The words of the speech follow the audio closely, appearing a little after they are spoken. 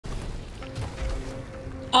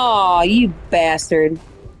Aw, you bastard.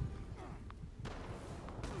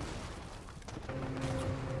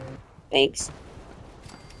 Thanks.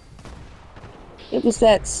 It was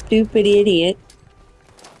that stupid idiot.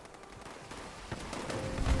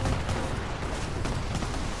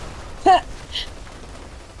 That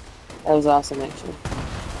was awesome, actually.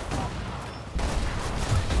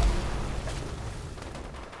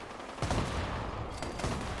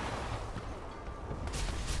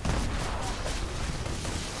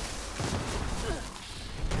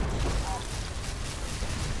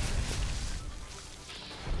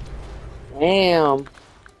 Damn.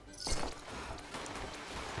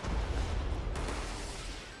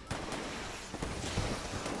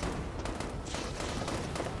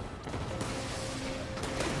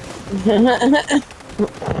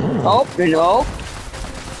 Oh, no.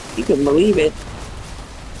 You couldn't believe it.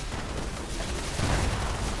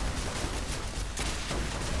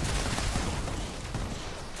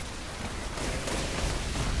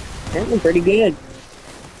 That was pretty good.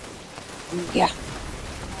 Yeah.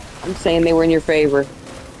 I'm saying they were in your favor.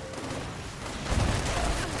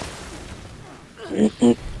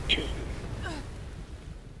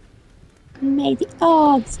 May the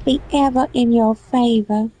odds be ever in your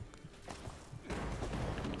favor.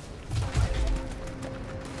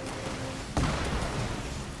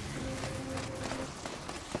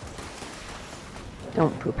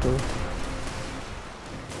 Don't poo-poo.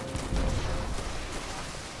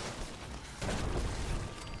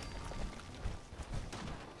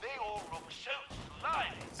 They all look so slimy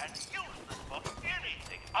and useless for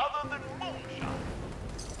anything other than moonshine.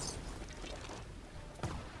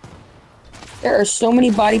 There are so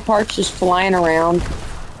many body parts just flying around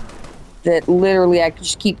that literally I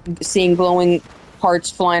just keep seeing glowing parts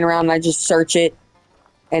flying around and I just search it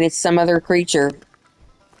and it's some other creature.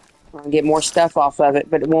 I'll get more stuff off of it,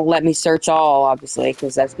 but it won't let me search all, obviously,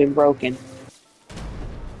 because that's been broken.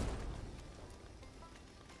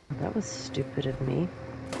 That was stupid of me.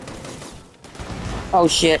 Oh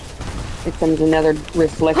shit. Here comes another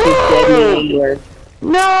reflective dead angler.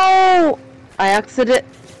 No! I accident.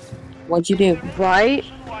 What'd you do? Right?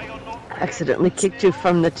 Accidentally kicked you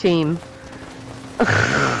from the team.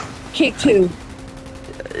 Kicked who?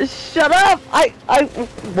 Shut up!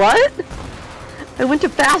 What? I went to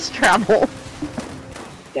fast travel.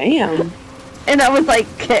 Damn. And I was like,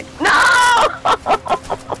 kick. No!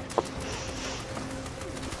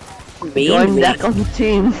 Join back on the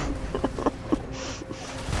team.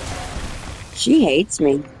 She hates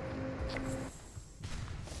me.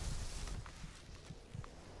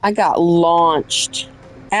 I got launched.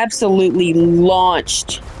 Absolutely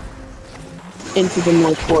launched into the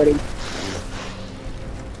North 40.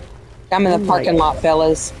 I'm in the parking lot,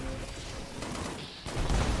 fellas.